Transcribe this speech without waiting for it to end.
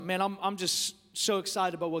Man, I'm just so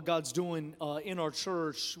excited about what God's doing in our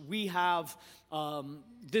church. We have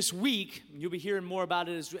this week, you'll be hearing more about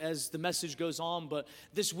it as the message goes on, but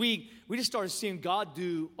this week, we just started seeing God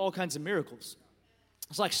do all kinds of miracles.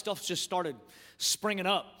 It's like stuff just started springing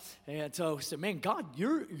up. And so we said, man, God,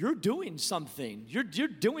 you're doing something. You're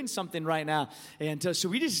doing something right now. And so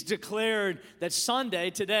we just declared that Sunday,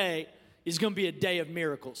 today, is going to be a day of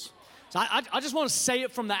miracles. So I just want to say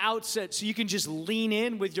it from the outset so you can just lean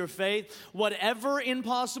in with your faith. Whatever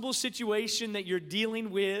impossible situation that you're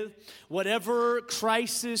dealing with, whatever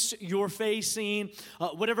crisis you're facing,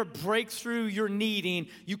 whatever breakthrough you're needing,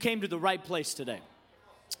 you came to the right place today.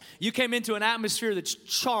 You came into an atmosphere that's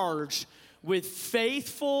charged with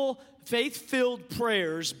faith-filled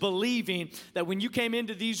prayers, believing that when you came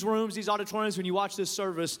into these rooms, these auditoriums, when you watch this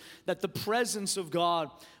service, that the presence of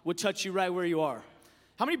God would touch you right where you are.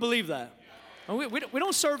 How many believe that? We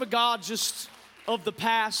don't serve a God just of the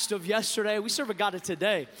past, of yesterday. We serve a God of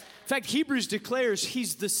today. In fact, Hebrews declares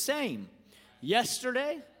He's the same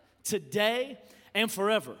yesterday, today, and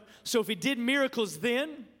forever. So if He did miracles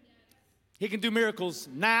then, He can do miracles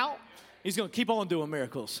now. He's going to keep on doing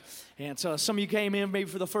miracles. And so some of you came in maybe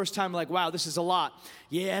for the first time like, wow, this is a lot.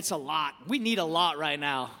 Yeah, it's a lot. We need a lot right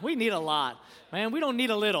now. We need a lot. Man, we don't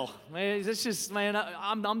need a little. Man, it's just, man,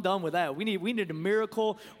 I'm done with that. We need a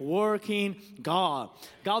miracle working God.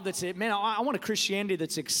 God that's it. Man, I want a Christianity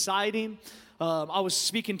that's exciting. I was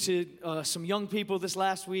speaking to some young people this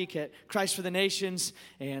last week at Christ for the Nations,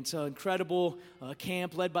 and it's an incredible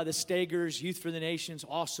camp led by the Stagers, Youth for the Nations,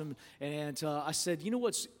 awesome. And I said, you know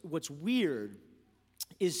what's weird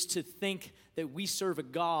is to think that we serve a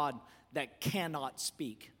God that cannot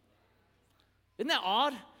speak. Isn't that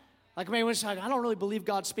odd? Like, man, it's like, I don't really believe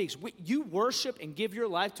God speaks. You worship and give your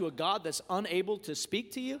life to a God that's unable to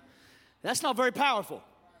speak to you? That's not very powerful.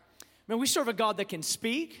 Man, we serve a God that can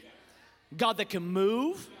speak, a God that can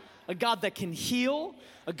move, a God that can heal,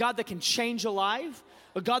 a God that can change a life,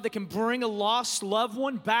 a God that can bring a lost loved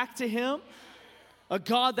one back to Him, a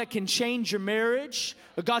God that can change your marriage,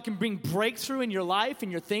 a God can bring breakthrough in your life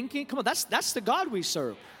and your thinking. Come on, that's the God we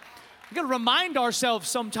serve. We've got to remind ourselves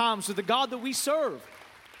sometimes of the God that we serve.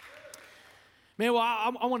 Man, well,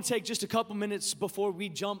 I want to take just a couple minutes before we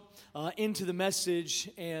jump into the message,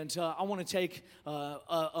 and I want to take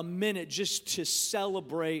a minute just to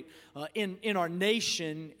celebrate in our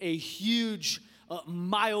nation a huge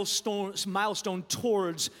milestone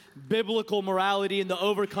towards biblical morality and the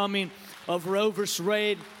overcoming of Roe versus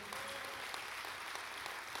Wade.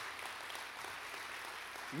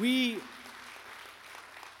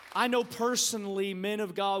 I know personally men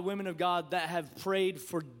of God, women of God that have prayed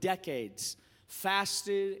for decades,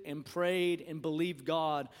 fasted and prayed and believed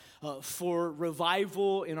God for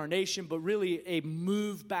revival in our nation, but really a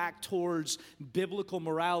move back towards biblical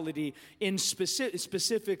morality, in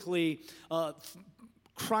specifically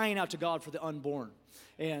crying out to God for the unborn.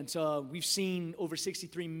 And we've seen over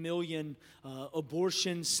 63 million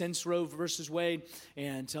abortions since Roe versus Wade,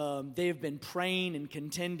 and they have been praying and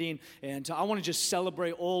contending. And I want to just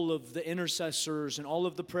celebrate all of the intercessors and all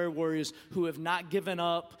of the prayer warriors who have not given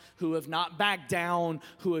up, who have not backed down,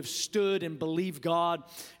 who have stood and believed God.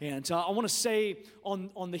 And I want to say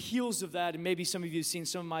on the heels of that, and maybe some of you have seen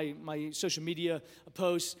some of my social media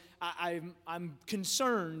posts, I'm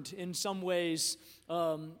concerned in some ways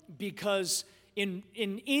because in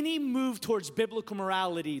any move towards biblical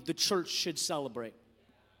morality, the church should celebrate.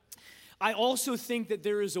 I also think that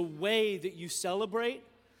there is a way that you celebrate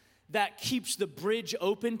that keeps the bridge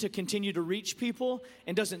open to continue to reach people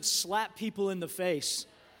and doesn't slap people in the face.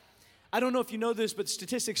 I don't know if you know this, but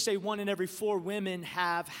statistics say 1 in every 4 women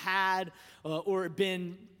have had or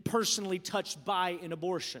been personally touched by an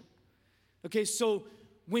abortion. Okay, so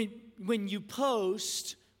when you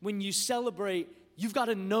post, when you celebrate, you've got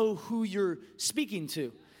to know who you're speaking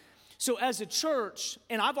to. So as a church,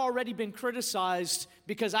 and I've already been criticized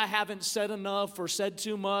because I haven't said enough or said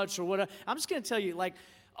too much or whatever. I'm just going to tell you, like,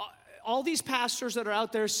 all these pastors that are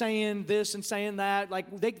out there saying this and saying that,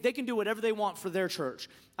 like, they can do whatever they want for their church.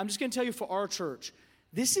 I'm just going to tell you for our church,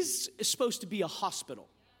 this is supposed to be a hospital.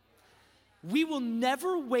 We will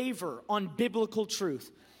never waver on biblical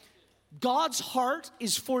truth. God's heart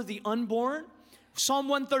is for the unborn. Psalm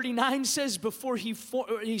 139 says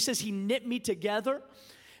he says he knit me together.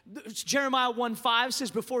 Jeremiah 1:5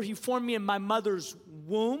 says before he formed me in my mother's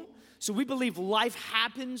womb. So we believe life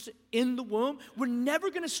happens in the womb. We're never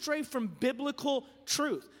going to stray from biblical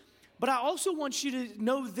truth. But I also want you to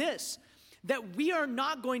know this, that we are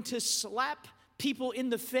not going to slap people in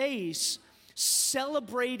the face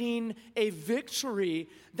celebrating a victory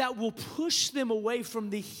that will push them away from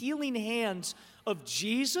the healing hands of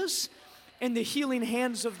Jesus and the healing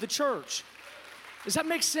hands of the church. Does that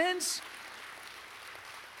make sense?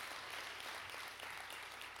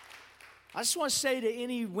 I just want to say to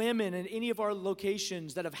any women in any of our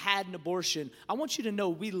locations that have had an abortion, I want you to know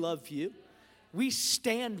we love you. We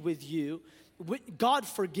stand with you. God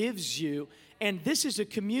forgives you. And this is a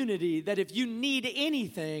community that if you need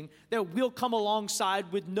anything, that we'll come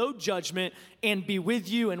alongside with no judgment and be with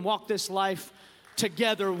you and walk this life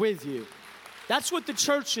together with you. That's what the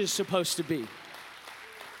church is supposed to be.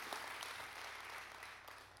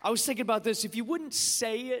 I was thinking about this. If you wouldn't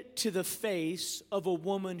say it to the face of a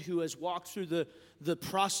woman who has walked through the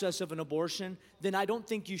process of an abortion, then I don't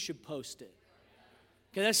think you should post it.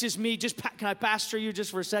 Okay, that's just me. Can I pastor you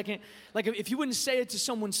just for a second? Like, if you wouldn't say it to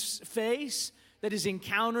someone's face that has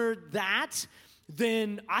encountered that,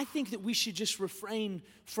 then I think that we should just refrain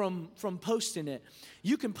from posting it.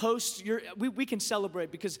 You can post we can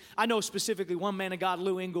celebrate, because I know specifically one man of God,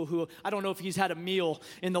 Lou Engle, who I don't know if he's had a meal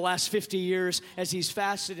in the last 50 years as he's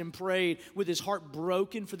fasted and prayed with his heart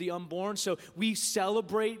broken for the unborn. So we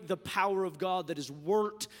celebrate the power of God that has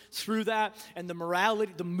worked through that and the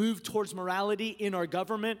morality, the move towards morality in our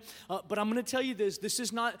government. But I'm going to tell you this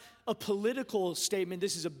is not a political statement.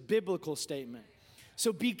 This is a biblical statement.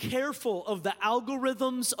 So be careful of the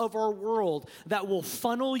algorithms of our world that will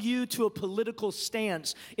funnel you to a political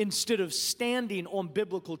stance instead of standing on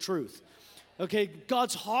biblical truth. Okay,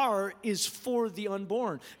 God's heart is for the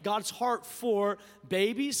unborn. God's heart for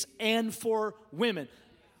babies and for women.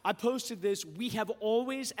 I posted this. We have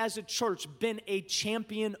always, as a church, been a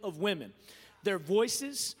champion of women. Their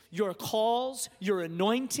voices, your calls, your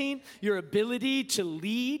anointing, your ability to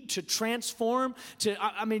lead, to transform,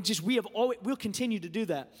 we'll continue to do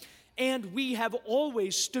that. And we have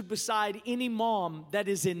always stood beside any mom that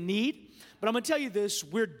is in need. But I'm going to tell you this,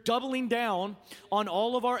 we're doubling down on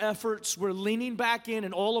all of our efforts. We're leaning back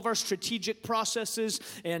in all of our strategic processes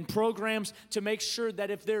and programs to make sure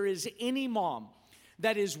that if there is any mom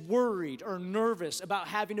that is worried or nervous about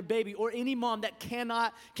having a baby, or any mom that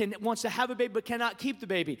wants to have a baby but cannot keep the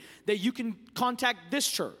baby, that you can contact this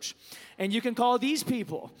church and you can call these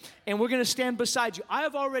people and we're going to stand beside you. I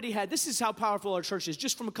have already had, this is how powerful our church is,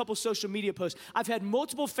 just from a couple social media posts. I've had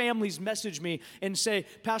multiple families message me and say,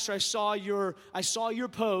 Pastor, I saw your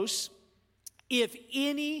posts. If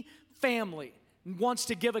any family wants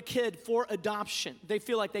to give a kid for adoption, they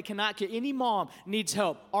feel like they cannot get, any mom needs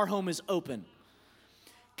help, our home is open.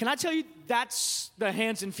 Can I tell you, that's the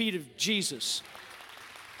hands and feet of Jesus.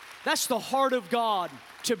 That's the heart of God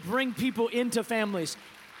to bring people into families.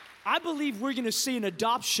 I believe we're going to see an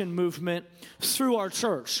adoption movement through our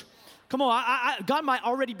church. Come on, God might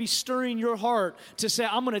already be stirring your heart to say,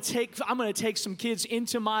 I'm going to take some kids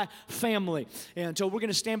into my family. And so we're going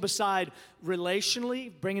to stand beside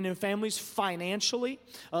relationally, bringing in families, financially.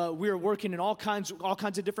 We are working in all kinds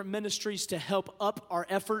of different ministries to help up our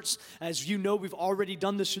efforts. As you know, we've already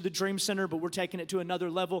done this through the Dream Center, but we're taking it to another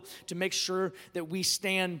level to make sure that we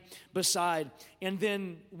stand beside. And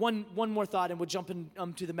then one more thought, and we'll jump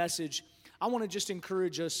into the message. I want to just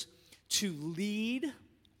encourage us to lead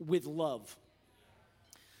with love.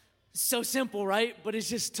 So simple, right? But it's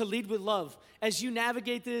just to lead with love. As you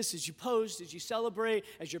navigate this, as you post, as you celebrate,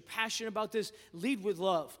 as you're passionate about this, lead with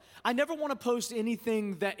love. I never want to post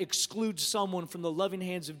anything that excludes someone from the loving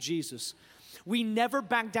hands of Jesus. We never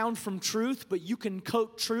back down from truth, but you can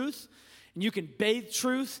coat truth and you can bathe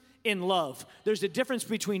truth in love. There's a difference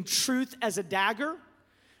between truth as a dagger,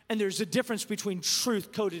 and there's a difference between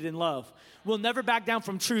truth coated in love. We'll never back down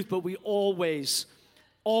from truth, but we always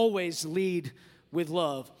lead with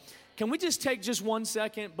love. Can we just take just 1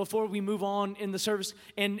 second before we move on in the service?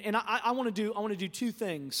 And I want to do two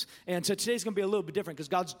things. And so today's going to be a little bit different because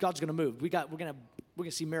God's going to move. We're going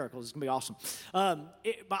to see miracles. It's going to be awesome.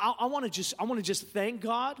 But I want to just thank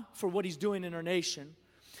God for what He's doing in our nation.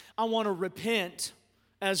 I want to repent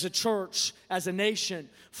as a church, as a nation,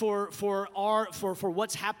 for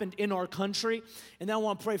what's happened in our country. And then I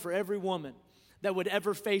want to pray for every woman that would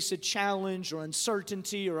ever face a challenge or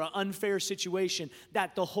uncertainty or an unfair situation,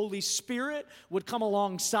 that the Holy Spirit would come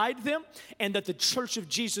alongside them and that the Church of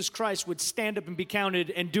Jesus Christ would stand up and be counted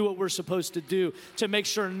and do what we're supposed to do to make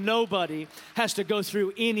sure nobody has to go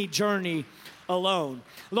through any journey alone.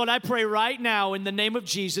 Lord, I pray right now in the name of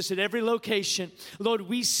Jesus at every location, Lord,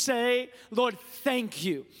 we say, Lord, thank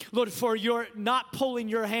you, Lord, for your not pulling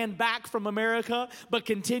your hand back from America, but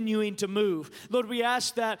continuing to move. Lord, we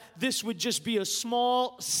ask that this would just be a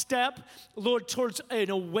small step, Lord, towards an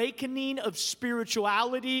awakening of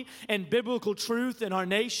spirituality and biblical truth in our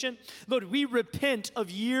nation. Lord, we repent of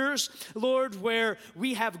years, Lord, where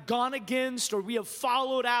we have gone against or we have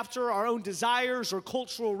followed after our own desires or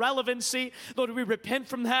cultural relevancy. Lord, we repent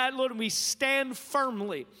from that, Lord, and we stand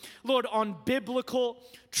firmly, Lord, on biblical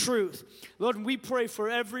truth. Lord, we pray for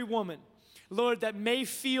every woman, Lord, that may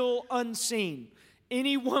feel unseen.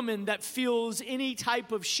 Any woman that feels any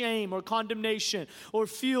type of shame or condemnation or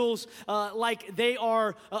feels like they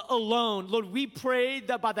are alone, Lord, we pray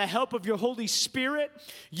that by the help of your Holy Spirit,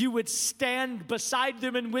 you would stand beside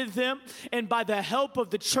them and with them, and by the help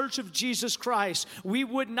of the Church of Jesus Christ, we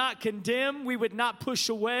would not condemn, we would not push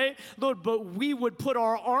away, Lord, but we would put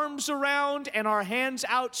our arms around and our hands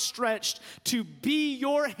outstretched to be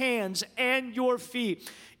your hands and your feet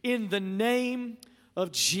in the name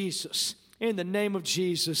of Jesus. In the name of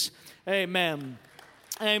Jesus, amen.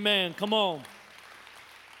 Amen. Come on.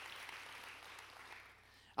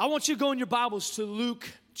 I want you to go in your Bibles to Luke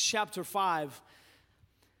chapter 5.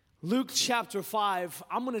 Luke chapter 5.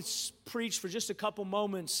 I'm going to preach for just a couple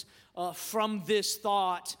moments from this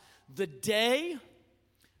thought. The day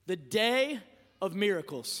of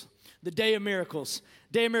miracles. The day of miracles.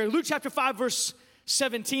 Day of miracles. Luke chapter 5, verse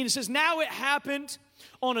 17. It says, now it happened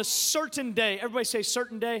on a certain day. Everybody say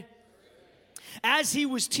certain day. As he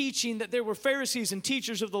was teaching, that there were Pharisees and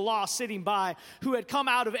teachers of the law sitting by, who had come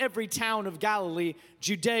out of every town of Galilee,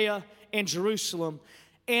 Judea, and Jerusalem.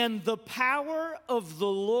 And the power of the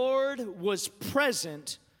Lord was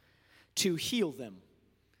present to heal them.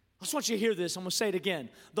 I just want you to hear this. I'm going to say it again.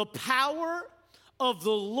 The power of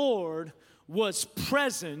the Lord was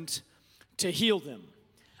present to heal them.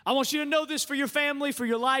 I want you to know this for your family, for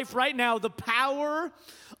your life right now. The power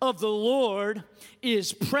of the Lord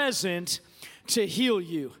is present to heal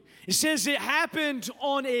you. It says it happened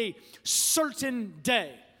on a certain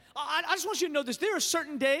day. I just want you to know this. There are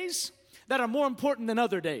certain days that are more important than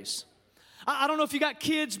other days. I don't know if you got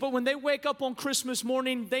kids, but when they wake up on Christmas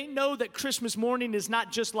morning, they know that Christmas morning is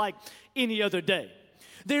not just like any other day.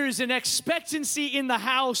 There is an expectancy in the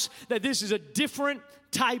house that this is a different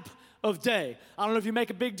type of day. I don't know if you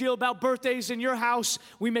make a big deal about birthdays in your house.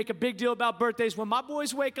 We make a big deal about birthdays. When my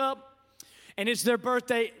boys wake up and it's their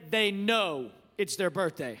birthday, they know it's their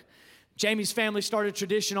birthday. Jamie's family started a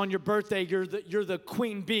tradition on your birthday. You're the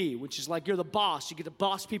queen bee, which is like you're the boss. You get to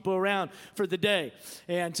boss people around for the day.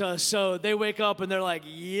 And so they wake up and they're like,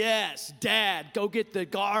 yes, Dad, go get the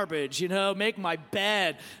garbage, make my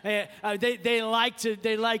bed. They like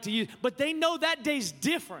to use, but they know that day's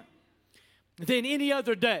different than any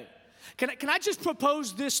other day. Can I just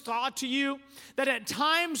propose this thought to you? That at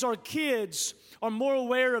times our kids are more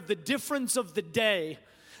aware of the difference of the day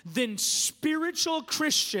than spiritual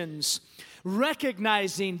Christians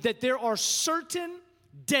recognizing that there are certain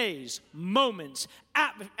days, moments,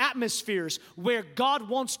 atmospheres where God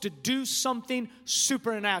wants to do something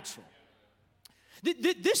supernatural.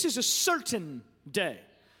 This is a certain day.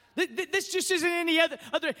 This just isn't any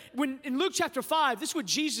other. When in Luke chapter 5, this is what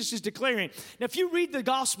Jesus is declaring. Now, if you read the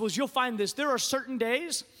Gospels, you'll find this. There are certain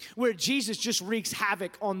days where Jesus just wreaks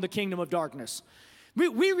havoc on the kingdom of darkness.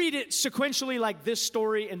 We read it sequentially, like this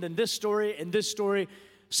story and then this story and this story.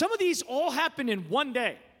 Some of these all happen in one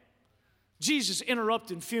day. Jesus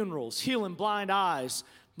interrupting funerals, healing blind eyes,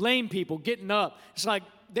 lame people getting up. It's like,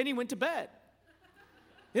 then he went to bed.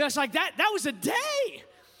 It's like that was a day.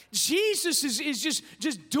 Jesus is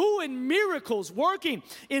just doing miracles, working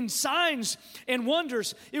in signs and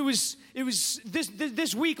wonders. It was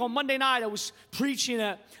this week on Monday night, I was preaching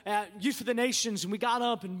at Youth for the Nations, and we got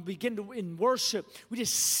up and began to in worship. We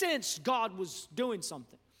just sensed God was doing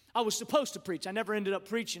something. I was supposed to preach. I never ended up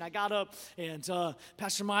preaching. I got up, and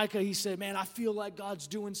Pastor Micah, he said, man, I feel like God's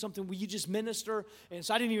doing something. Will you just minister? And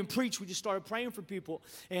so I didn't even preach. We just started praying for people.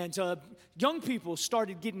 And young people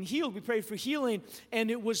started getting healed. We prayed for healing,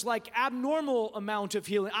 and it was like abnormal amount of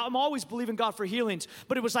healing. I'm always believing God for healings,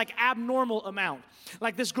 but it was like abnormal amount.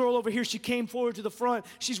 Like this girl over here, she came forward to the front.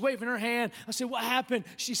 She's waving her hand. I said, what happened?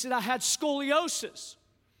 She said, I had scoliosis.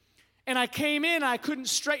 And I came in, I couldn't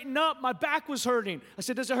straighten up. My back was hurting. I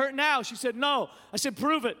said, does it hurt now? She said, no. I said,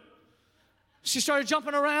 prove it. She started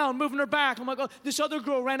jumping around, moving her back. I'm like, oh, this other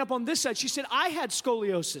girl ran up on this side. She said, I had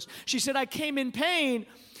scoliosis. She said, I came in pain.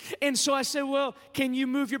 And so I said, well, can you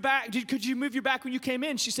move your back? Could you move your back when you came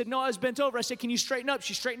in? She said, no, I was bent over. I said, can you straighten up?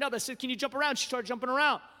 She straightened up. I said, can you jump around? She started jumping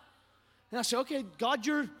around. And I said, okay, God,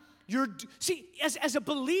 you're See, as a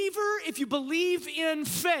believer, if you believe in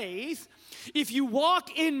faith, if you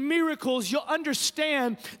walk in miracles, you'll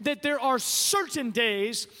understand that there are certain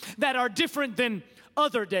days that are different than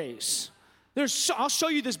other days. I'll show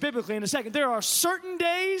you this biblically in a second. There are certain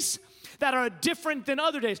days that are different than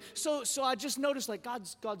other days. So I just noticed like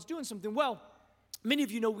God's doing something. Well, many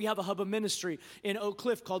of you know we have a hub of ministry in Oak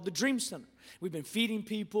Cliff called the Dream Center. We've been feeding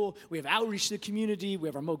people. We have outreach to the community. We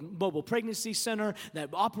have our mobile pregnancy center that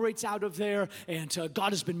operates out of there. And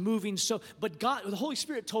God has been moving. But the Holy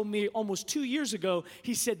Spirit told me almost 2 years ago,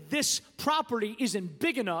 he said, this property isn't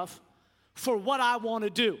big enough for what I want to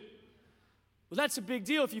do. Well, that's a big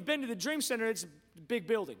deal. If you've been to the Dream Center, it's a big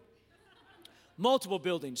building. Multiple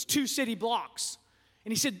buildings, 2 city blocks.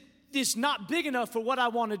 And he said, it's not big enough for what I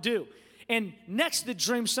want to do. And next to the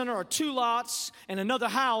Dream Center are 2 lots and another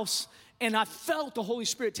house. And I felt the Holy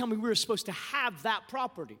Spirit tell me we were supposed to have that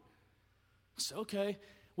property. I said, okay.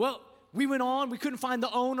 Well, we went on. We couldn't find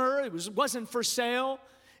the owner. It wasn't for sale.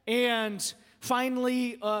 And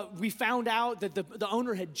finally, we found out that the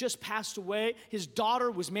owner had just passed away. His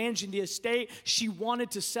daughter was managing the estate. She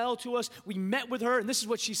wanted to sell to us. We met with her, and this is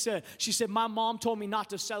what she said. She said, my mom told me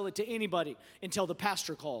not to sell it to anybody until the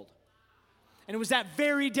pastor called. And it was that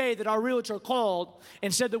very day that our realtor called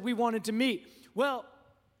and said that we wanted to meet. Well,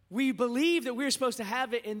 we believed that we were supposed to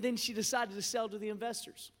have it, and then she decided to sell to the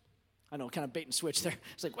investors. I know, kind of bait and switch there.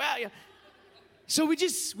 It's like, well, yeah. So we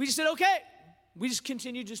just said, okay. We just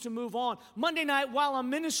continued just to move on. Monday night, while I'm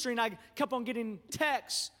ministering, I kept on getting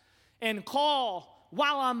texts and call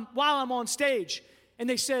while I'm on stage. And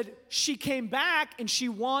they said, she came back and she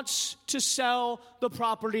wants to sell the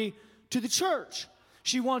property to the church.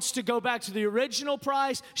 She wants to go back to the original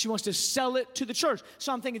price. She wants to sell it to the church.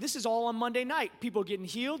 So I'm thinking, this is all on Monday night. People are getting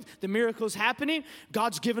healed. The miracle's happening.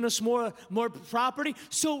 God's given us more property.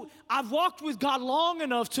 So I've walked with God long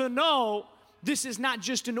enough to know this is not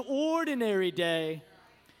just an ordinary day.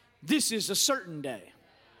 This is a certain day.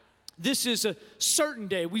 This is a certain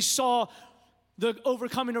day. We saw the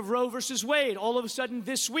overcoming of Roe versus Wade. All of a sudden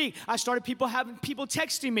this week, I started having people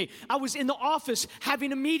texting me. I was in the office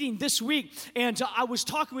having a meeting this week, and I was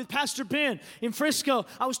talking with Pastor Ben in Frisco.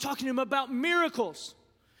 I was talking to him about miracles.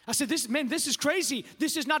 I said, this is crazy.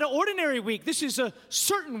 This is not an ordinary week. This is a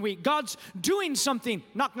certain week. God's doing something.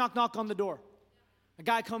 Knock, knock, knock on the door. A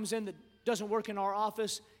guy comes in that doesn't work in our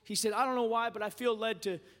office. He said, I don't know why, but I feel led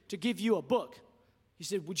to give you a book. He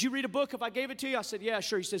said, would you read a book if I gave it to you? I said, yeah,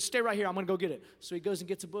 sure. He said, stay right here. I'm going to go get it. So he goes and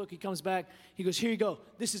gets a book. He comes back. He goes, here you go.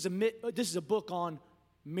 This is a book on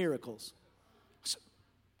miracles. I said,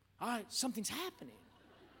 all right, something's happening.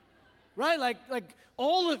 Right? Like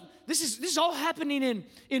all of this is all happening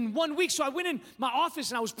in 1 week. So I went in my office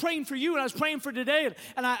and I was praying for you and I was praying for today.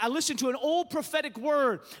 And I listened to an old prophetic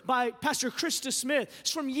word by Pastor Krista Smith.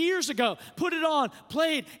 It's from years ago. Put it on,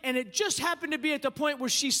 played, and it just happened to be at the point where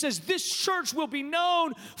she says, this church will be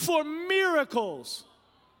known for miracles.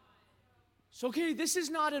 So, okay, this is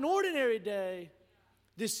not an ordinary day.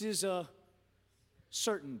 This is a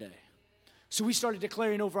certain day. So we started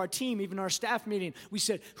declaring over our team, even our staff meeting. We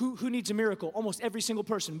said, who needs a miracle? Almost every single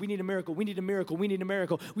person. We need a miracle. We need a miracle. We need a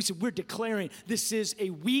miracle. We said, we're declaring this is a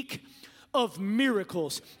week of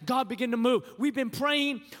miracles. God began to move. We've been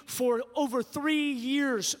praying for over 3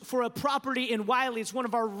 years for a property in Wiley. It's one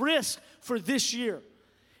of our risks for this year.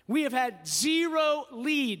 We have had 0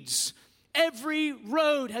 leads. Every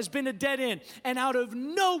road has been a dead end. And out of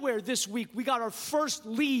nowhere this week, we got our first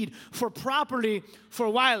lead for property for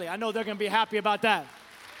Wiley. I know they're going to be happy about that.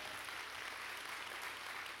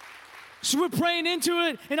 So we're praying into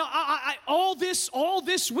it. And all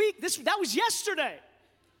this week, that was yesterday.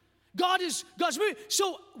 God's moving.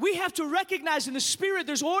 So we have to recognize in the Spirit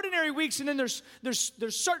there's ordinary weeks and then there's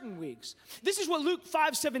certain weeks. This is what Luke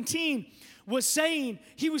 5:17 was saying.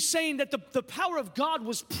 He was saying that the power of God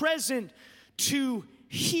was present to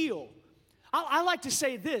heal. I like to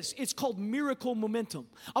say this. It's called miracle momentum.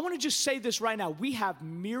 I want to just say this right now. We have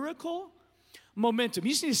miracle momentum.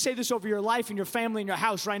 You just need to say this over your life and your family and your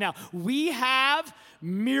house right now. We have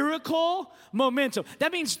miracle momentum.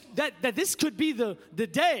 That means that this could be the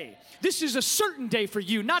day. This is a certain day for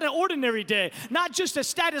you, not an ordinary day, not just a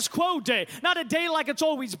status quo day, not a day like it's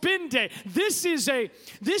always been day. This is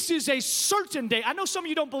a certain day. I know some of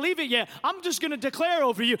you don't believe it yet. I'm just going to declare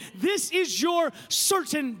over you, this is your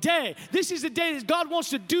certain day. This is the day that God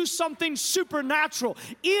wants to do something supernatural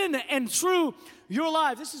in and through your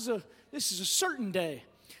life. This is a certain day.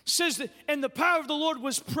 It says that, and the power of the Lord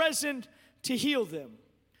was present to heal them.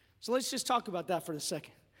 So let's just talk about that for a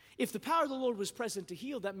second. If the power of the Lord was present to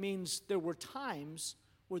heal, that means there were times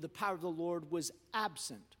where the power of the Lord was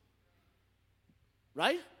absent.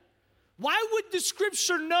 Right? Why would the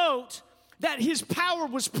scripture note that his power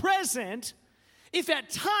was present if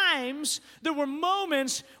at times there were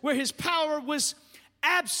moments where his power was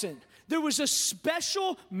absent? There was a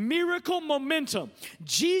special miracle momentum.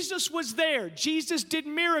 Jesus was there. Jesus did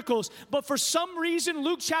miracles. But for some reason,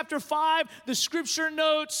 Luke chapter 5, the scripture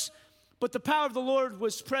notes, but the power of the Lord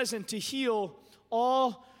was present to heal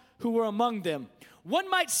all who were among them. One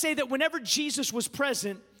might say that whenever Jesus was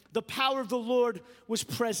present, the power of the Lord was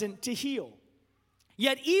present to heal.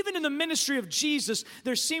 Yet even in the ministry of Jesus,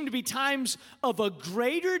 there seemed to be times of a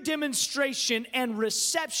greater demonstration and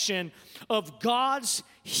reception of God's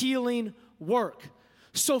healing work.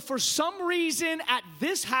 So for some reason at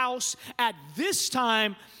this house, at this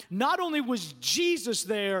time, not only was Jesus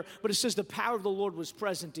there, but it says the power of the Lord was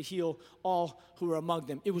present to heal all who were among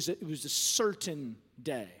them. It was a certain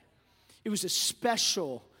day. It was a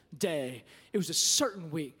special day. It was a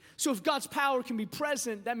certain week. So if God's power can be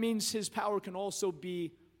present, that means his power can also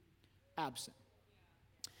be absent.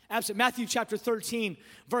 Matthew chapter 13,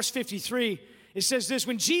 verse 53, it says this: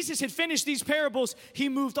 when Jesus had finished these parables, he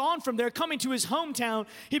moved on from there. Coming to his hometown,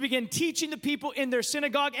 he began teaching the people in their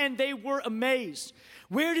synagogue, and they were amazed.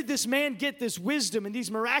 Where did this man get this wisdom and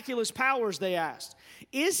these miraculous powers, they asked.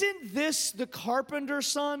 Isn't this the carpenter's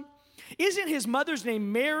son? Isn't his mother's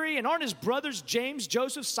name Mary? And aren't his brothers James,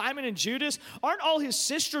 Joseph, Simon, and Judas? Aren't all his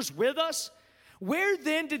sisters with us? Where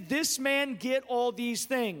then did this man get all these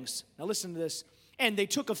things? Now listen to this. And they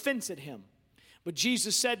took offense at him. But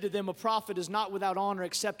Jesus said to them, a prophet is not without honor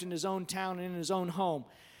except in his own town and in his own home.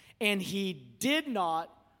 And he did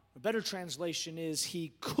not, a better translation is,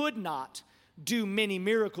 he could not do many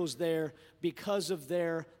miracles there because of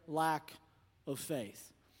their lack of faith.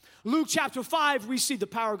 Luke chapter 5, we see the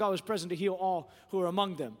power of God was present to heal all who are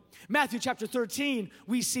among them. Matthew chapter 13,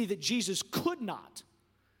 we see that Jesus could not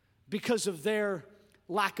because of their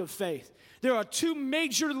lack of faith. There are two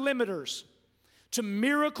major limiters to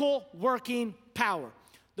miracle working power.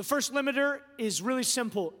 The first limiter is really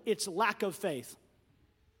simple. It's lack of faith.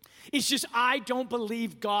 It's just, I don't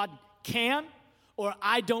believe God can, or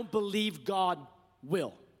I don't believe God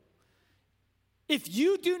will. If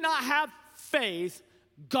you do not have faith,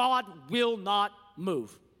 God will not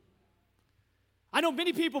move. I know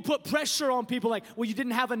many people put pressure on people like, well, you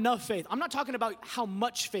didn't have enough faith. I'm not talking about how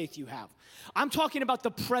much faith you have. I'm talking about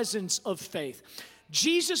the presence of faith.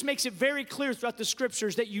 Jesus makes it very clear throughout the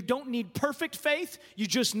scriptures that you don't need perfect faith, you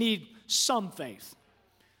just need some faith.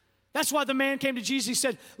 That's why the man came to Jesus. He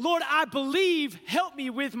said, Lord, I believe, help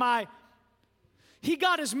me with my... He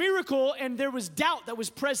got his miracle, and there was doubt that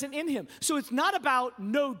was present in him. So it's not about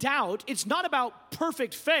no doubt. It's not about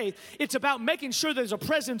perfect faith. It's about making sure there's a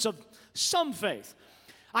presence of some faith.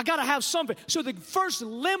 I got to have some faith. So the first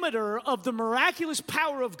limiter of the miraculous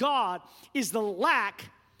power of God is the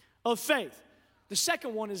lack of faith. The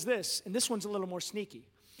second one is this, and this one's a little more sneaky.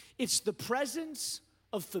 It's the presence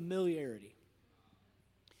of familiarity.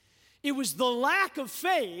 It was the lack of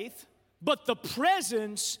faith, but the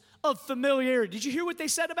presence of familiarity. Did you hear what they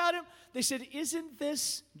said about him? They said, isn't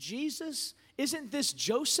this Jesus? Isn't this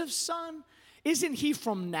Joseph's son? Isn't he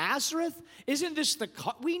from Nazareth? Isn't this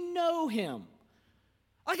we know him.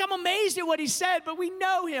 Like, I'm amazed at what he said, but we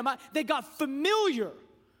know him. They got familiar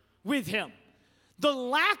with him. The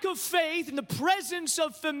lack of faith and the presence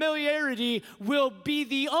of familiarity will be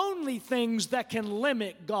the only things that can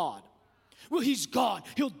limit God. Well, he's God.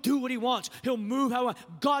 He'll do what he wants. He'll move how he wants.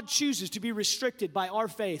 God chooses to be restricted by our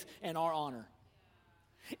faith and our honor.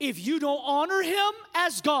 If you don't honor him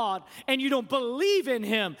as God and you don't believe in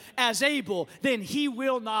him as able, then he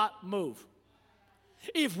will not move.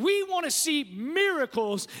 If we want to see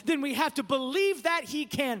miracles, then we have to believe that he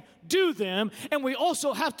can do them, and we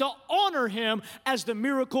also have to honor him as the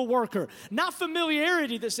miracle worker. Not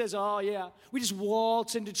familiarity that says, oh yeah, we just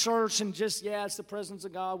waltz into church and just, yeah, it's the presence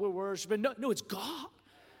of God, we're worshiping. No, it's God.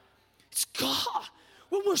 It's God.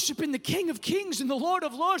 We're worshiping the King of Kings and the Lord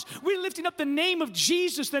of Lords. We're lifting up the name of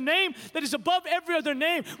Jesus, the name that is above every other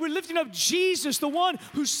name. We're lifting up Jesus, the one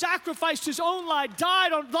who sacrificed his own life,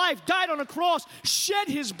 died on a cross, shed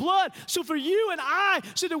his blood. So for you and I,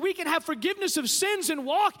 so that we can have forgiveness of sins and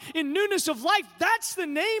walk in newness of life, that's the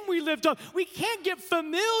name we lift up. We can't get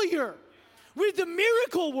familiar with the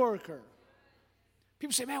miracle worker.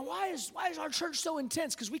 People say, man, why is our church so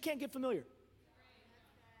intense? Because we can't get familiar.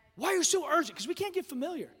 Why are you so urgent? Because we can't get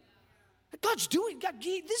familiar. God's doing,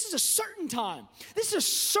 this is a certain time. This is a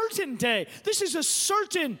certain day. This is a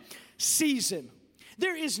certain season.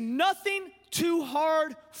 There is nothing too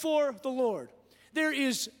hard for the Lord. There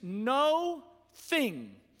is no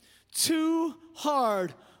thing too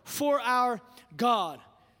hard for our God.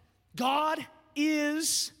 God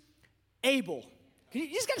is able. You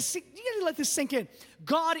just gotta let this sink in.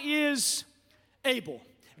 God is able.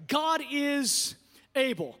 God is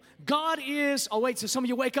able. God is, oh wait, so some of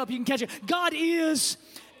you wake up, you can catch it. God is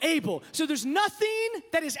able. So there's nothing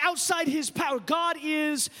that is outside his power. God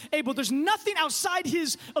is able. There's nothing outside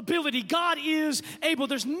his ability. God is able.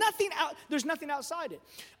 There's nothing outside it.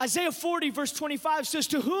 Isaiah 40 verse 25 says,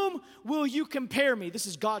 to whom will you compare me? This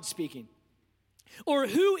is God speaking. Or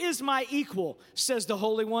who is my equal, says the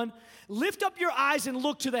Holy One. Lift up your eyes and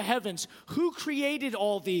look to the heavens. Who created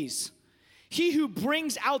all these? He who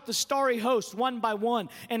brings out the starry host one by one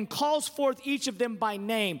and calls forth each of them by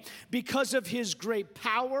name. Because of his great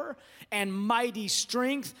power and mighty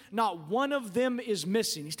strength, not one of them is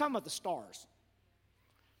missing. He's talking about the stars.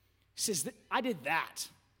 He says, I did that.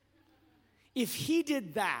 If he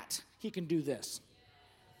did that, he can do this.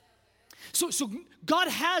 So God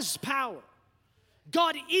has power.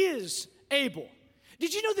 God is able.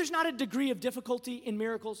 Did you know there's not a degree of difficulty in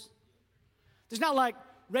miracles? There's not like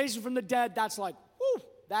raising from the dead, that's like, whoo,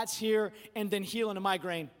 that's here, and then healing a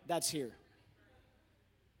migraine, that's here.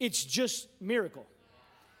 It's just miracle.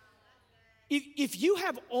 If you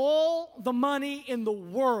have all the money in the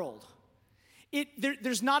world,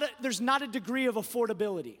 there's not a degree of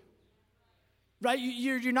affordability. Right?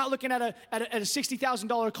 You're not looking at a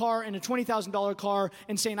 $60,000 car and a $20,000 car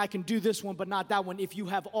and saying, I can do this one, but not that one if you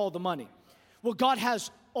have all the money. Well, God has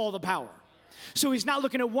all the power. So he's not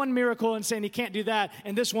looking at one miracle and saying he can't do that,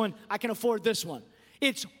 and this one, I can afford this one.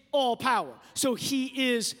 It's all power. So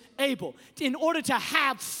he is able. In order to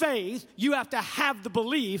have faith, you have to have the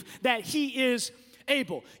belief that he is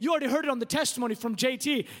able. You already heard it on the testimony from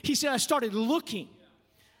JT. He said, I started looking.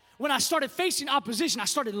 When I started facing opposition, I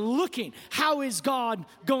started looking, how is God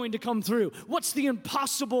going to come through? What's the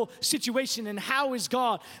impossible situation, and how is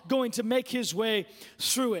God going to make his way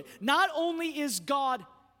through it? Not only is God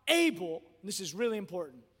able, this is really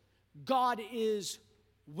important, God is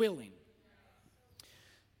willing.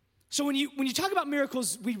 So when you talk about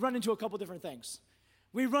miracles, we run into a couple different things.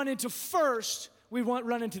 We run into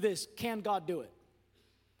this, can God do it?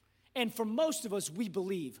 And for most of us, we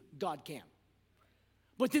believe God can.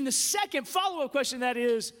 But then the second follow-up question that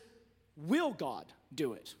is, will God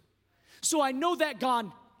do it? So I know that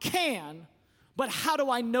God can, but how do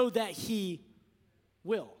I know that he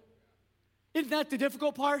will? Isn't that the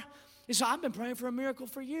difficult part? And so I've been praying for a miracle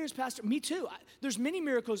for years, Pastor. Me too. There's many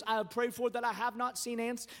miracles I have prayed for that I have not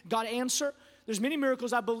seen God answer. There's many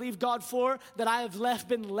miracles I believe God for that I have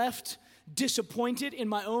been left disappointed in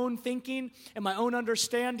my own thinking and my own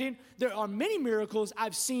understanding. There are many miracles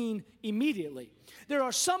I've seen immediately. There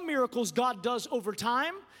are some miracles God does over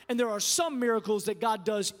time, and there are some miracles that God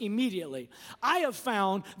does immediately. I have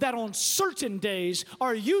found that on certain days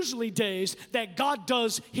are usually days that God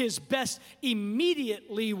does his best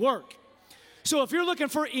immediately work. So if you're looking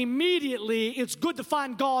for immediately, it's good to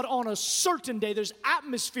find God on a certain day. There's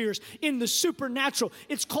atmospheres in the supernatural.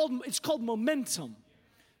 It's called momentum.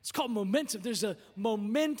 It's called momentum. There's a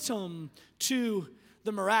momentum to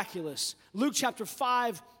the miraculous. Luke chapter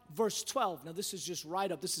 5, verse 12. Now this is just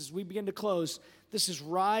right up. We begin to close. This is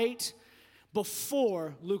right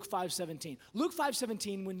before Luke 5:17. Luke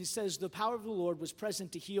 5:17, when he says the power of the Lord was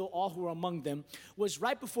present to heal all who were among them, was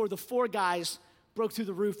right before the four guys broke through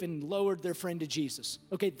the roof and lowered their friend to Jesus.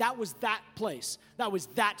 Okay, that was that place. That was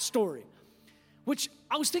that story. Which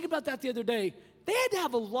I was thinking about that the other day. They had to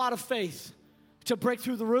have a lot of faith to break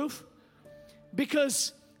through the roof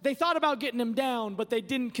because they thought about getting him down, but they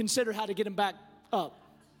didn't consider how to get him back up.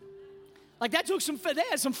 Like that took some faith. They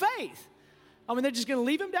had some faith. I mean, they're just going to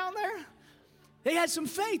leave him down there? They had some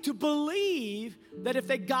faith to believe that if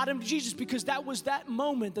they got him to Jesus, because that was that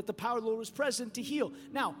moment that the power of the Lord was present to heal.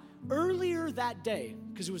 Now, earlier that day,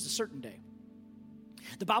 because it was a certain day,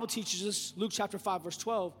 the Bible teaches us, Luke chapter 5, verse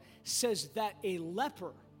 12, says that a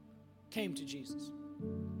leper came to Jesus.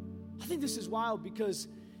 I think this is wild because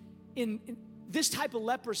in this type of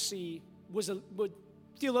leprosy was what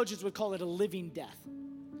theologians would call it a living death.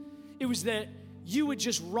 It was that you would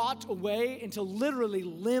just rot away until literally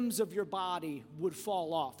limbs of your body would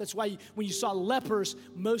fall off. That's why when you saw lepers,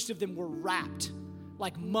 most of them were wrapped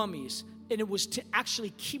like mummies, and it was to actually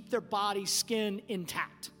keep their body skin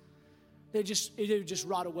intact. They would just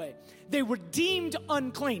rot away. They were deemed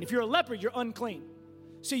unclean. If you're a leper, you're unclean.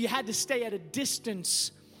 So you had to stay at a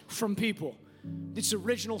distance from people. It's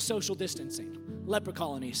original social distancing, leper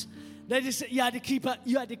colonies. You had to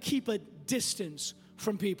keep a distance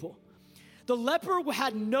from people. The leper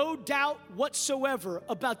had no doubt whatsoever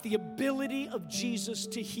about the ability of Jesus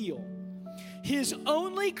to heal. His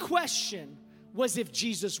only question was if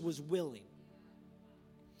Jesus was willing.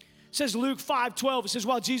 It says Luke 5:12, it says,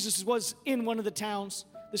 while Jesus was in one of the towns,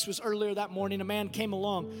 this was earlier that morning, a man came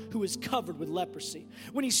along who was covered with leprosy.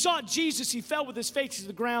 When he saw Jesus, he fell with his face to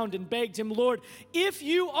the ground and begged him, Lord, if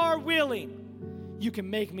you are willing, you can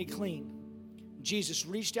make me clean. Jesus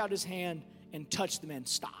reached out his hand and touched the man.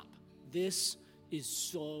 Stop. This is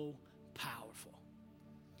so powerful.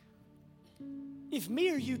 If me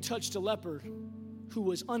or you touched a leper who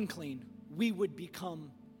was unclean, we would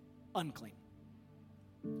become unclean.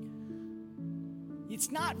 It's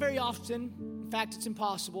not very often, in fact, it's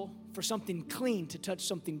impossible for something clean to touch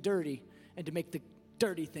something dirty and to make the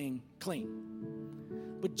dirty thing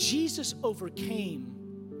clean. But Jesus overcame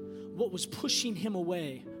what was pushing him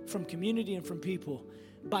away from community and from people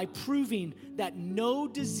by proving that no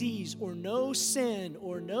disease or no sin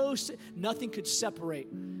or nothing could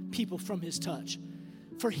separate people from his touch.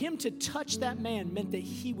 For him to touch that man meant that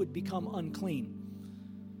he would become unclean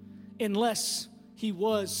unless he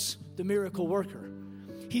was the miracle worker.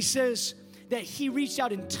 He says that he reached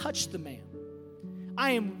out and touched the man.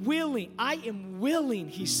 I am willing,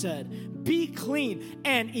 he said, be clean.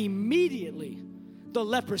 And immediately the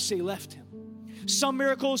leprosy left him. Some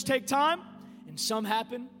miracles take time and some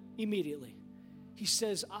happen immediately. He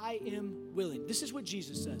says, I am willing. This is what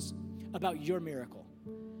Jesus says about your miracle.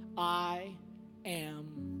 I am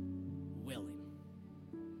willing.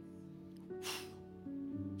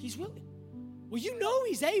 He's willing. Well, you know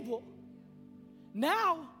he's able.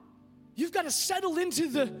 Now, you've got to settle into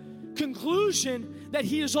the conclusion that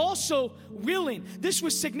he is also willing. This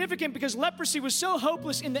was significant because leprosy was so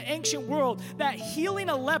hopeless in the ancient world that healing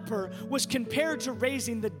a leper was compared to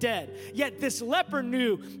raising the dead. Yet this leper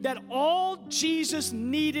knew that all Jesus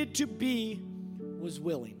needed to be was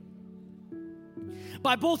willing.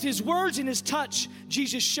 By both his words and his touch,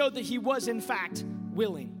 Jesus showed that he was in fact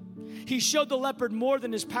willing. He showed the leopard more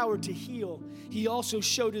than his power to heal. He also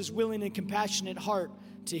showed his willing and compassionate heart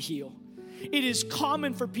to heal. It is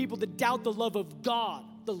common for people to doubt the love of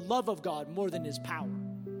God more than his power.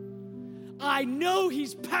 I know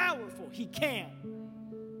he's powerful, he can,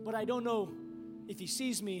 but I don't know if he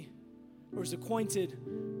sees me or is acquainted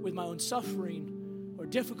with my own suffering or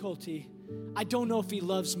difficulty. I don't know if he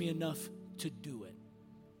loves me enough to do it.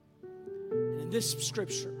 And in this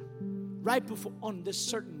scripture, right before, on this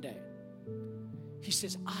certain day, he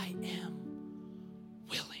says, I am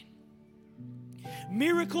willing.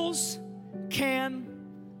 Miracles can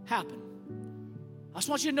happen. I just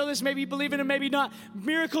want you to know this. Maybe you believe in it, maybe not.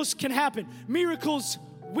 Miracles can happen. Miracles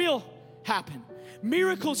will happen.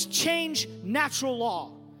 Miracles change natural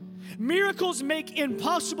law. Miracles make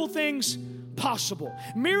impossible things possible.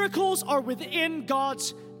 Miracles are within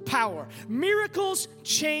God's power. Miracles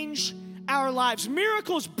change our lives.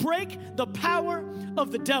 Miracles break the power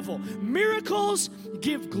of the devil. Miracles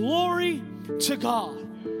give glory to God.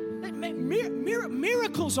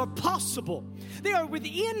 Miracles are possible. They are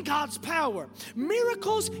within God's power.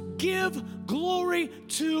 Miracles give glory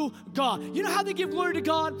to God. You know how they give glory to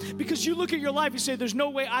God? Because you look at your life and say, there's no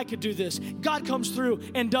way I could do this. God comes through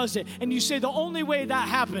and does it. And you say, the only way that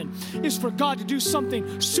happened is for God to do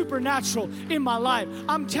something supernatural in my life.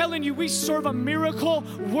 I'm telling you, we serve a miracle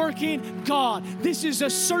working God. This is a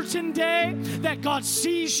certain day that God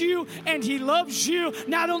sees you and he loves you.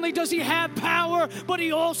 Not only does he have power, but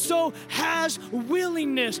he also has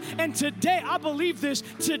willingness. And today, I believe this,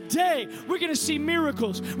 today we're going to see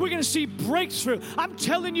miracles. We're going to see breakthrough. I'm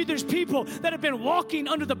telling you, there's people that have been walking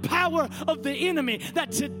under the power of the enemy,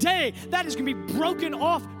 that today that is going to be broken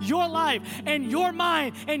off your life and your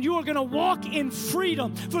mind, and you are going to walk in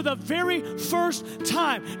freedom for the very first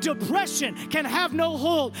time. Depression can have no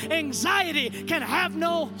hold. Anxiety can have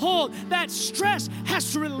no hold. That stress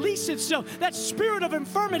has to release itself. That spirit of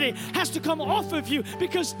infirmity has to come off of you,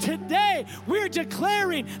 because today we're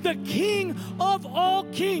declaring the King of all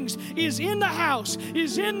kings is in the house,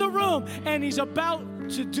 is in the room, and he's about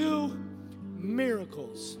to do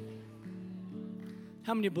miracles.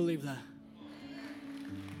 How many believe that?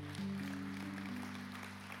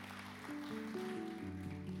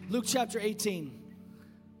 Luke chapter 18.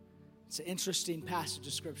 It's an interesting passage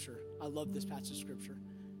of scripture. I love this passage of scripture.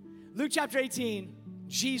 Luke chapter 18,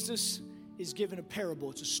 Jesus is given a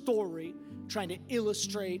parable. It's a story trying to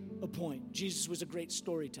illustrate a point. Jesus was a great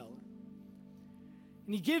storyteller.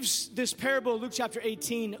 And he gives this parable, Luke chapter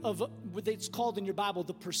 18, of what it's called in your Bible,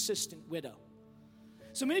 the persistent widow.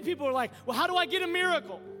 So many people are like, well, how do I get a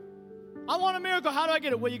miracle? I want a miracle. How do I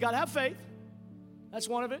get it? Well, you got to have faith. That's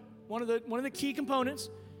one of it, one of the key components.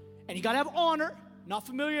 And you got to have honor, not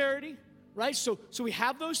familiarity, right? So we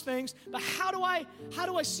have those things. But how do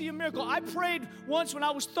I see a miracle? I prayed once when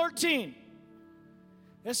I was 13.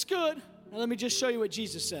 That's good. Now let me just show you what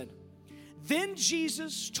Jesus said. Then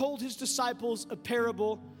Jesus told his disciples a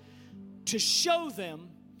parable to show them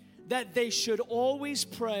that they should always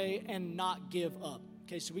pray and not give up.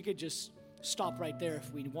 Okay, so we could just stop right there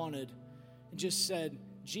if we wanted and just said,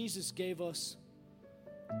 Jesus gave us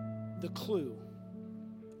the clue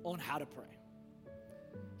on how to pray.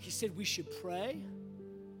 He said we should pray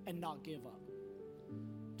and not give up.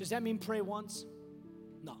 Does that mean pray once?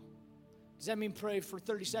 No. Does that mean pray for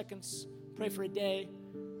 30 seconds? Pray for a day?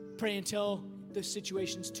 Pray until the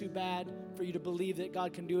situation's too bad for you to believe that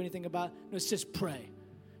God can do anything about it? No, it says pray.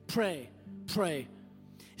 Pray. Pray.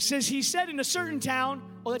 It says he said in a certain town,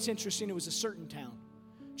 oh, that's interesting, it was a certain town.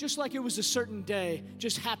 Just like it was a certain day,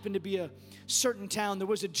 just happened to be a certain town. There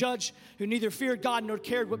was a judge who neither feared God nor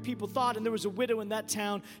cared what people thought, and there was a widow in that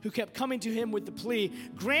town who kept coming to him with the plea,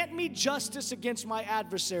 grant me justice against my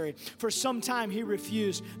adversary. For some time he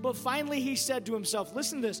refused, but finally he said to himself,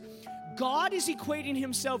 listen to this, God is equating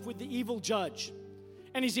himself with the evil judge,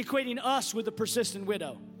 and he's equating us with the persistent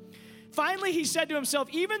widow. Finally, he said to himself,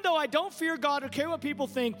 even though I don't fear God or care what people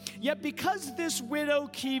think, yet because this widow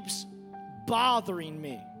keeps bothering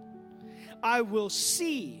me, I will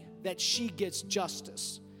see that she gets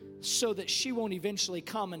justice so that she won't eventually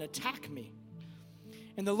come and attack me.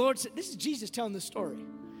 And the Lord said, this is Jesus telling the story.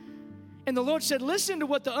 And the Lord said, listen to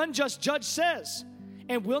what the unjust judge says.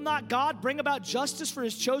 And will not God bring about justice for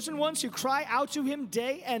his chosen ones who cry out to him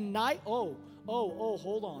day and night? Hold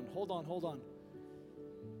on.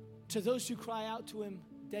 To those who cry out to him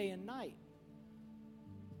day and night.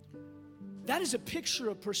 That is a picture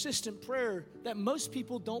of persistent prayer that most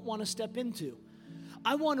people don't want to step into.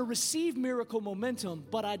 I want to receive miracle momentum,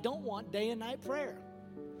 but I don't want day and night prayer.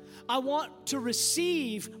 I want to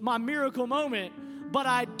receive my miracle moment, but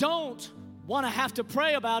I don't want to have to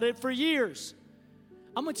pray about it for years.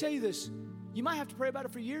 I'm going to tell you this. You might have to pray about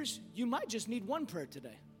it for years. You might just need one prayer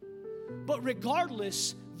today. But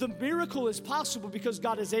regardless, the miracle is possible because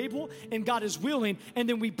God is able and God is willing, and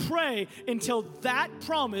then we pray until that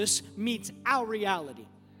promise meets our reality.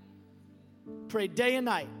 Pray day and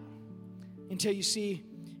night until you see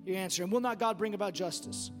your answer. And will not God bring about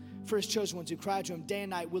justice for his chosen ones who cry to him day and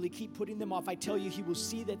night? Will he keep putting them off? I tell you, he will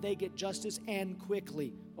see that they get justice, and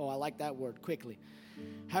quickly. Oh, I like that word, quickly.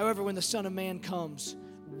 However, when the Son of Man comes,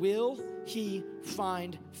 will he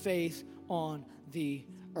find faith on the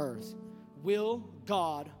earth? Will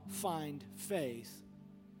God find faith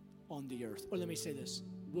on the earth? Or let me say this.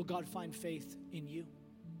 Will God find faith in you?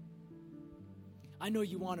 I know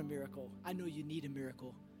you want a miracle. I know you need a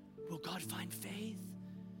miracle. Will God find faith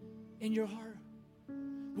in your heart?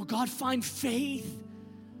 Will God find faith?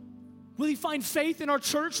 Will he find faith in our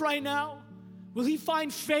church right now? Will he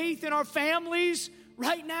find faith in our families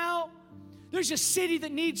right now? There's a city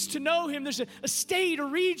that needs to know him. There's a state, a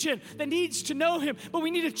region that needs to know him. But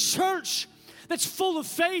we need a church that's full of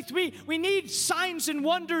faith. We need signs and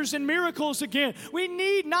wonders and miracles again. We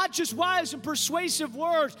need not just wise and persuasive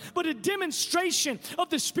words, but a demonstration of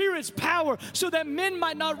the Spirit's power so that men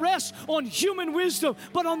might not rest on human wisdom,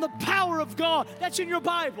 but on the power of God. That's in your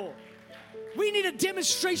Bible. We need a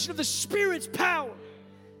demonstration of the Spirit's power.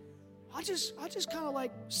 I just kind of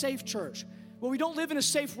like safe church. Well, we don't live in a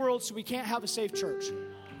safe world, so we can't have a safe church.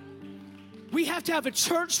 We have to have a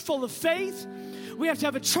church full of faith. We have to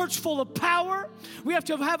have a church full of power. We have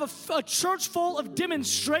to have a church full of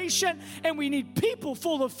demonstration. And we need people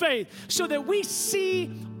full of faith so that we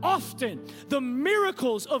see often the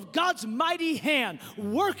miracles of God's mighty hand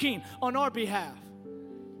working on our behalf.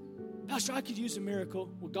 Pastor, I could use a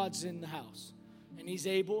miracle. Well, God's in the house. And he's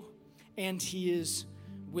able and he is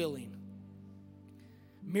willing.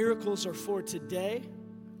 Miracles are for today.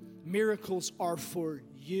 Miracles are for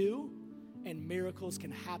you. And miracles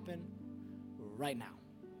can happen right now.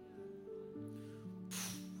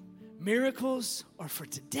 Miracles are for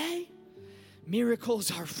today.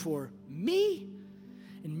 Miracles are for me.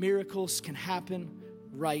 And miracles can happen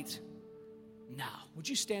right now. Would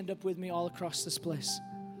you stand up with me all across this place?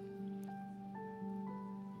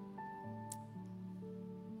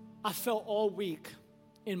 I felt all week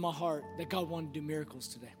in my heart that God wanted to do miracles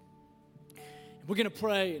today. And we're going to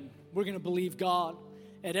pray and we're going to believe God.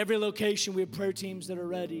 At every location, we have prayer teams that are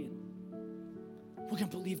ready. And we're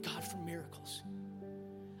going to believe God for miracles.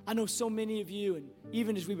 I know so many of you, and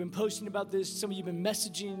even as we've been posting about this, some of you have been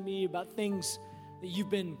messaging me about things that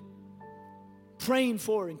you've been praying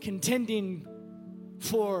for and contending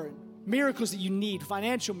for, miracles that you need,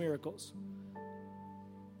 financial miracles.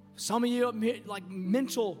 Some of you, like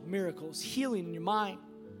mental miracles, healing in your mind.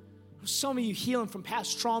 Some of you healing from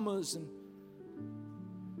past traumas, and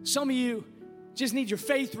some of you just need your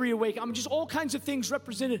faith reawakened. I mean, just all kinds of things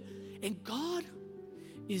represented. And God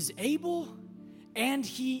is able and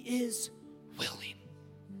he is willing.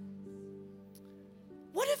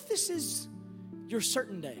 What if this is your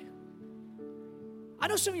certain day? I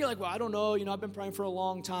know some of you are like, well, I don't know. I've been praying for a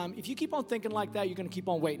long time. If you keep on thinking like that, you're going to keep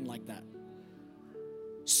on waiting like that.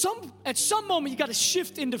 At some moment, you got to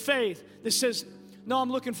shift into faith that says, no,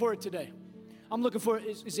 I'm looking for it today. I'm looking for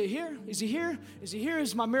it. Is it here? Is he here? Is he here?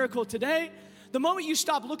 Is my miracle today? The moment you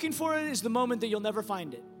stop looking for it is the moment that you'll never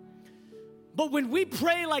find it. But when we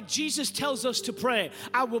pray like Jesus tells us to pray,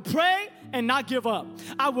 I will pray and not give up.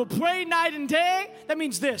 I will pray night and day. That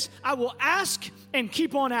means this: I will ask and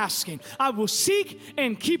keep on asking. I will seek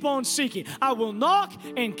and keep on seeking. I will knock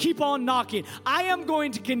and keep on knocking. I am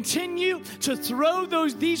going to continue to throw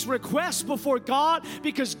these requests before God,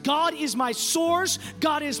 because God is my source.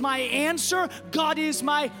 God is my answer. God is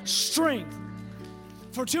my strength.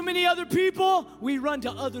 For too many other people, we run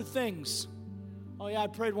to other things. Oh yeah, I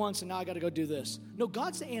prayed once and now I got to go do this. No,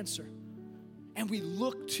 God's the answer. And we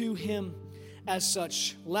look to him as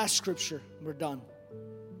such. Last scripture, we're done.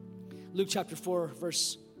 Luke chapter 4,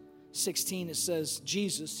 verse 16, it says,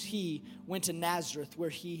 Jesus, he went to Nazareth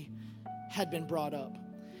where he had been brought up.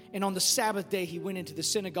 And on the Sabbath day, he went into the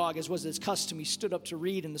synagogue, as was his custom. He stood up to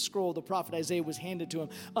read, and the scroll of the prophet Isaiah was handed to him.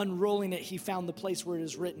 Unrolling it, he found the place where it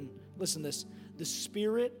is written. Listen to this. The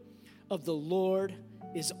Spirit of the Lord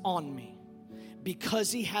is on me,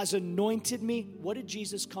 because he has anointed me. What did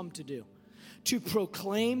Jesus come to do? To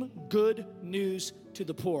proclaim good news to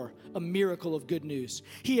the poor, a miracle of good news.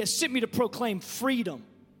 He has sent me to proclaim freedom.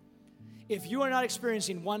 If you are not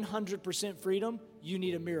experiencing 100% freedom, you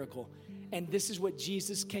need a miracle. And this is what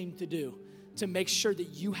Jesus came to do, to make sure that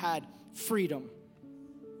you had freedom.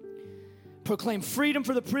 Proclaim freedom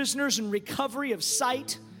for the prisoners and recovery of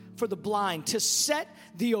sight for the blind, to set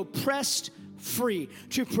the oppressed free,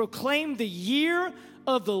 to proclaim the year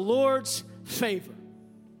of the Lord's favor.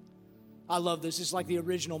 I love this. It's like the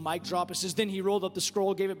original mic drop. It says, then he rolled up the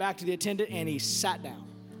scroll, gave it back to the attendant, and he sat down.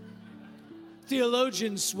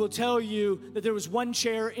 Theologians will tell you that there was one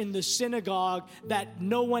chair in the synagogue that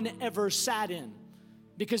no one ever sat in,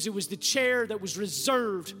 because it was the chair that was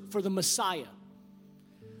reserved for the Messiah.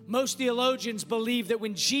 Most theologians believe that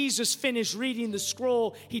when Jesus finished reading the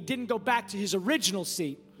scroll, he didn't go back to his original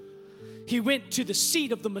seat. He went to the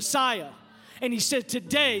seat of the Messiah, and he said,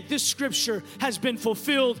 today this scripture has been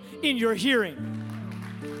fulfilled in your hearing.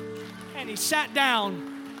 And he sat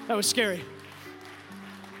down. That was scary.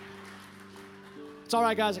 It's all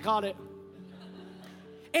right, guys, I caught it.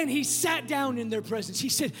 And he sat down in their presence. He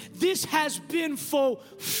said, this has been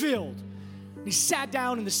fulfilled. He sat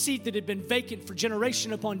down in the seat that had been vacant for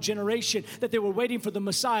generation upon generation, that they were waiting for the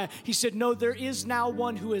Messiah. He said, no, there is now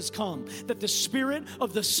one who has come, that the Spirit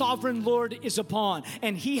of the sovereign Lord is upon,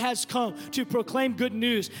 and he has come to proclaim good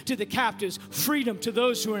news to the captives, freedom to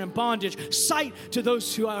those who are in bondage, sight to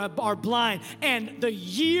those who are blind, and the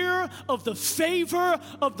year of the favor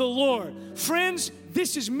of the Lord. Friends,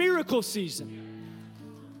 this is miracle season.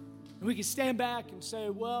 And we can stand back and say,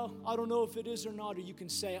 well, I don't know if it is or not. Or you can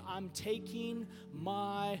say, I'm taking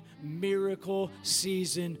my miracle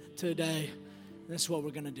season today. And that's what we're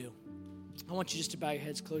going to do. I want you just to bow your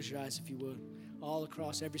heads, close your eyes if you would, all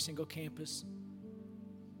across every single campus.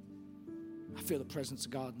 I feel the presence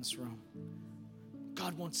of God in this room.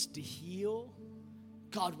 God wants to heal.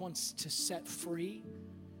 God wants to set free.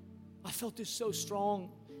 I felt this so strong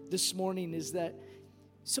this morning, is that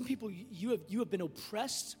some people, you have been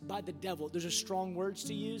oppressed by the devil. Those are strong words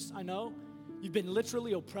to use, I know. You've been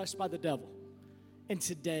literally oppressed by the devil. And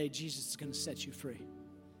today, Jesus is going to set you free.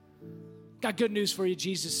 Got good news for you.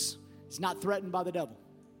 Jesus is not threatened by the devil.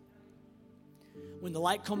 When the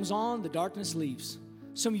light comes on, the darkness leaves.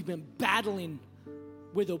 Some of you have been battling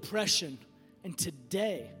with oppression. And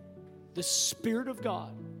today, the Spirit of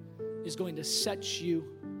God is going to set you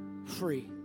free.